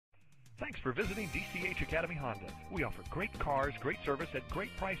Thanks for visiting Dch Academy Honda. We offer great cars, great service at great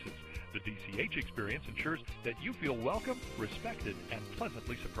prices. The DCH experience ensures that you feel welcome, respected, and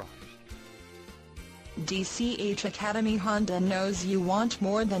pleasantly surprised. Dch Academy Honda knows you want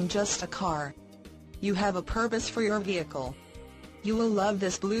more than just a car. You have a purpose for your vehicle. You will love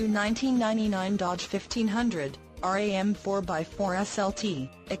this blue 1999 Dodge 1500 RAM 4x4 SLT,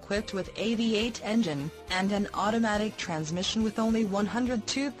 equipped with a V8 engine and an automatic transmission with only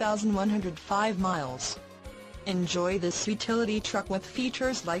 102,105 miles. Enjoy this utility truck with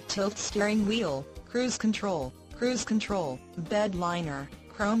features like tilt steering wheel, cruise control, bed liner,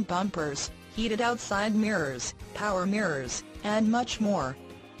 chrome bumpers, heated outside mirrors, power mirrors, and much more.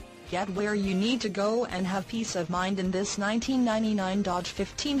 Get where you need to go and have peace of mind in this 1999 Dodge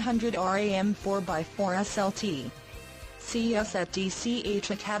 1500 RAM 4x4 SLT. See us at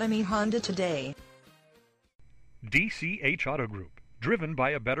DCH Academy Honda today. DCH Auto Group, driven by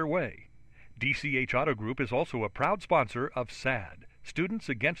a better way. DCH Auto Group is also a proud sponsor of SAD, Students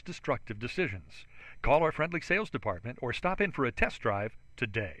Against Destructive Decisions. Call our friendly sales department or stop in for a test drive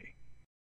today.